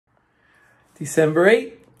December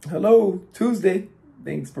 8th. Hello, Tuesday.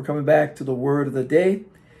 Thanks for coming back to the word of the day.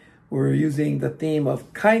 We're using the theme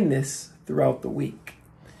of kindness throughout the week.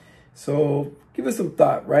 So give us some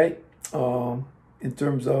thought, right? In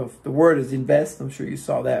terms of the word is invest. I'm sure you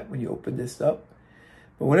saw that when you opened this up.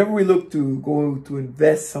 But whenever we look to go to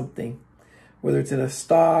invest something, whether it's in a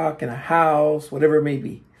stock, in a house, whatever it may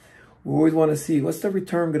be, we always want to see what's the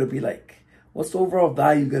return going to be like? What's the overall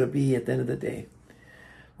value going to be at the end of the day?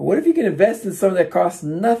 But what if you can invest in something that costs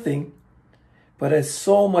nothing, but has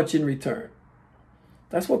so much in return?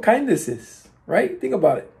 That's what kindness is, right? Think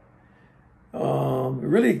about it.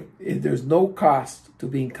 Really, there's no cost to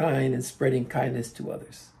being kind and spreading kindness to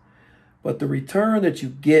others. But the return that you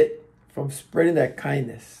get from spreading that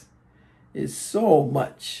kindness is so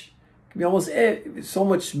much. It can be almost so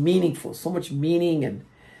much meaningful, so much meaning, and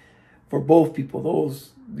for both people,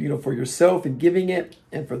 those, for yourself in giving it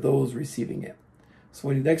and for those receiving it. So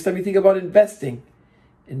next time you think about investing,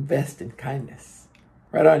 invest in kindness.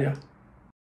 Right on, ya.